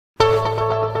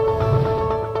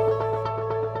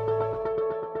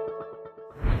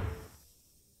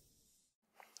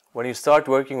When you start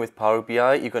working with Power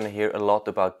BI, you're going to hear a lot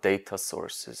about data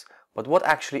sources. But what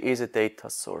actually is a data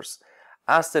source?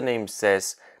 As the name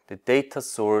says, the data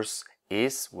source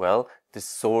is, well, the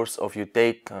source of your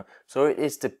data. So it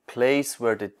is the place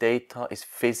where the data is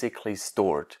physically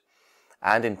stored.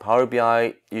 And in Power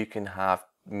BI, you can have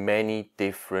many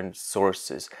different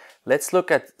sources. Let's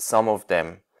look at some of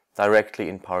them directly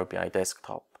in Power BI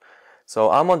Desktop.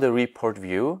 So I'm on the report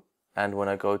view, and when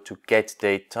I go to Get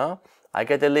Data, I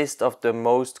get a list of the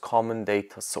most common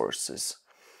data sources.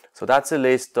 So that's a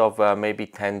list of maybe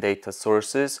 10 data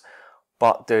sources,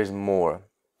 but there's more.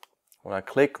 When I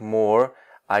click More,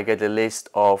 I get a list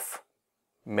of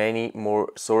many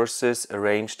more sources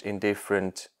arranged in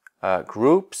different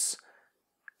groups.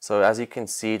 So as you can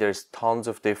see, there's tons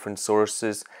of different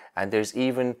sources, and there's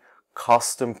even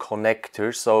custom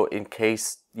connectors. So in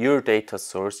case your data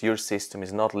source, your system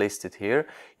is not listed here,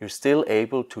 you're still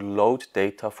able to load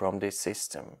data from this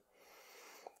system.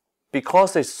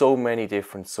 Because there's so many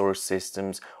different source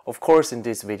systems, of course in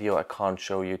this video I can't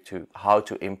show you how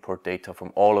to import data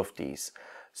from all of these.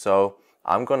 So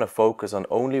I'm going to focus on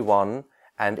only one,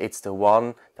 and it's the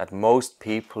one that most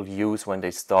people use when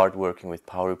they start working with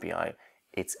Power BI.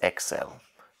 It's Excel.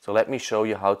 So let me show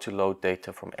you how to load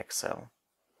data from Excel.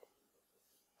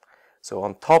 So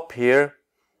on top here,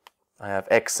 I have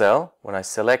Excel. When I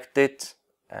select it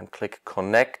and click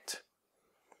Connect,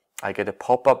 I get a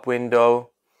pop-up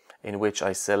window in which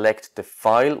I select the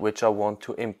file which I want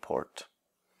to import.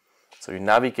 So you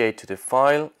navigate to the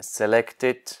file, select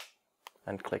it,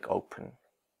 and click Open.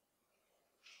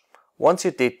 Once you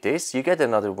did this, you get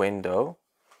another window,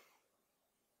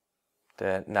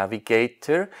 the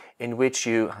navigator, in which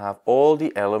you have all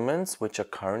the elements which are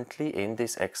currently in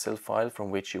this Excel file from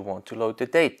which you want to load the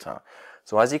data.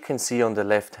 So as you can see on the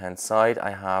left hand side, I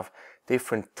have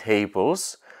different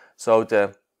tables. So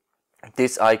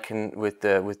this icon with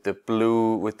the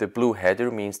blue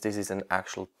header means this is an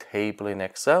actual table in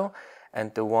Excel,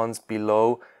 and the ones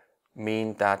below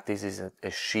mean that this is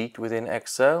a sheet within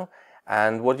Excel.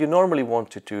 And what you normally want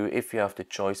to do if you have the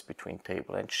choice between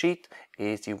table and sheet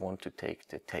is you want to take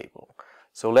the table.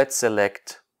 So let's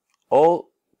select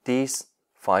all these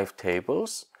 5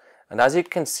 tables. And as you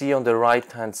can see on the right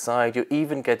hand side, you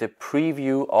even get a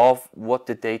preview of what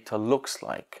the data looks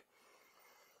like.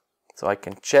 So I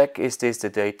can check, is this the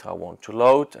data I want to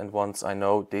load? And once I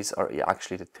know these are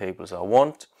actually the tables I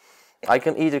want, I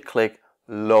can either click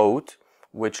Load,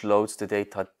 which loads the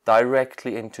data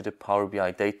directly into the Power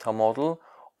BI data model,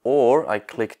 or I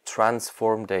click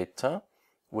Transform Data,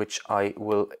 which I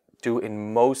will do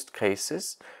in most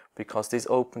cases, because this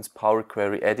opens Power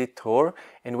Query Editor,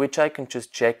 in which I can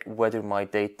just check whether my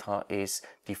data is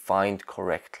defined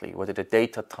correctly, whether the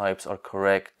data types are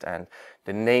correct and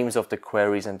the names of the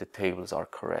queries and the tables are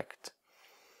correct.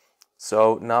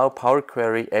 So now Power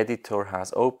Query Editor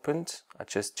has opened. I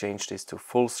just changed this to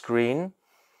full screen.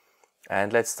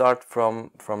 And let's start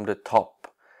from the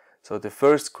top. So the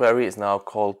first query is now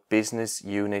called Business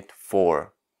Unit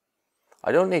 4.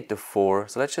 I don't need the 4,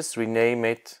 so let's just rename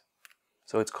it.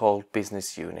 So it's called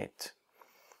Business Unit.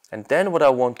 And then what I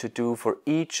want to do for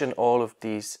each and all of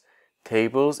these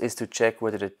tables is to check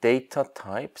whether the data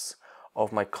types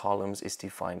of my columns is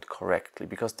defined correctly,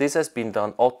 because this has been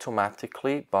done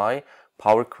automatically by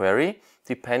Power Query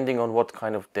depending on what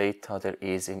kind of data there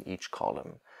is in each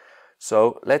column.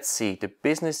 So let's see, the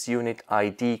Business Unit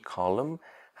ID column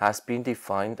has been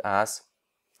defined as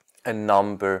a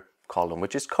number column,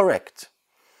 which is correct.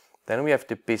 Then we have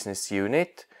the Business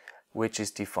Unit, which is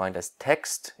defined as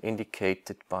text,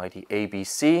 indicated by the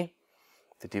ABC.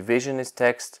 The division is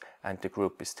text and the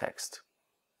group is text.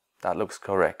 That looks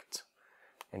correct.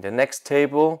 In the next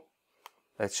table,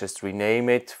 let's just rename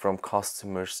it from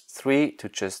Customers 3 to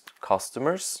just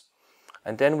Customers.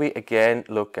 And then we again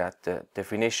look at the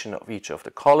definition of each of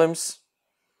the columns.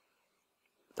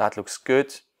 That looks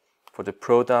good. For the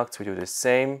products, we do the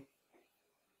same.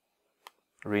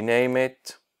 Rename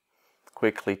it.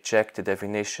 Quickly check the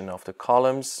definition of the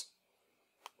columns.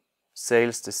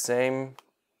 Sales the same.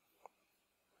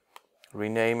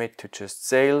 Rename it to just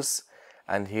sales.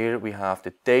 And here we have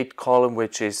the date column,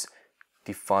 which is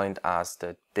defined as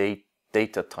the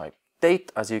data type.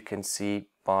 Date, as you can see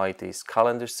by this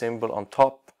calendar symbol on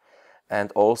top,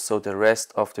 and also the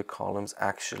rest of the columns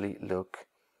actually look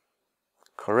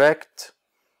correct.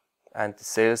 And the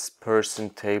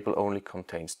salesperson table only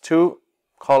contains 2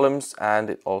 columns, and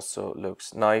it also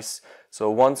looks nice. So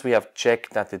once we have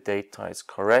checked that the data is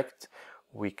correct,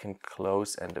 we can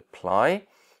close and apply,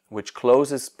 which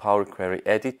closes Power Query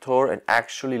Editor and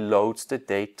actually loads the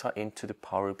data into the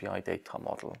Power BI data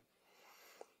model.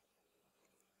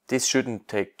 This shouldn't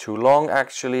take too long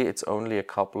actually, it's only a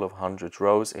couple of hundred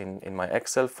rows in my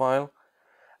Excel file.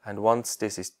 And once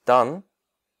this is done,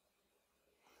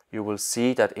 you will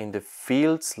see that in the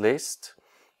fields list,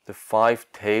 the 5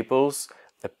 tables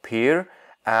appear,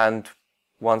 and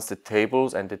once the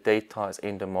tables and the data is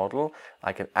in the model,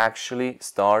 I can actually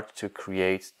start to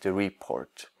create the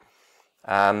report.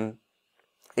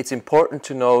 It's important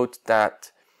to note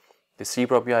that the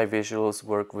Zebra BI visuals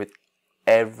work with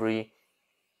every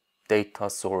data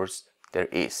source there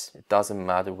is. It doesn't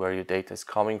matter where your data is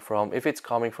coming from. If it's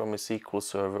coming from a SQL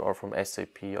server or from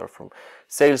SAP or from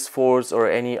Salesforce or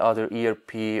any other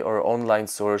ERP or online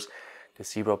source, the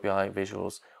Zebra BI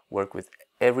visuals work with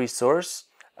every source.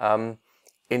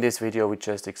 In this video, we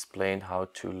just explained how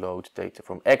to load data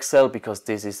from Excel, because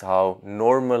this is how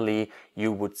normally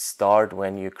you would start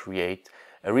when you create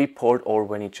a report or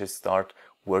when you just start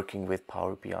working with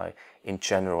Power BI in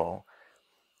general.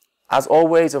 As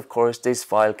always, of course, this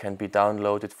file can be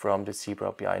downloaded from the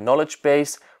Zebra BI knowledge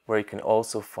base, where you can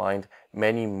also find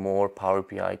many more Power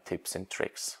BI tips and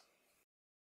tricks.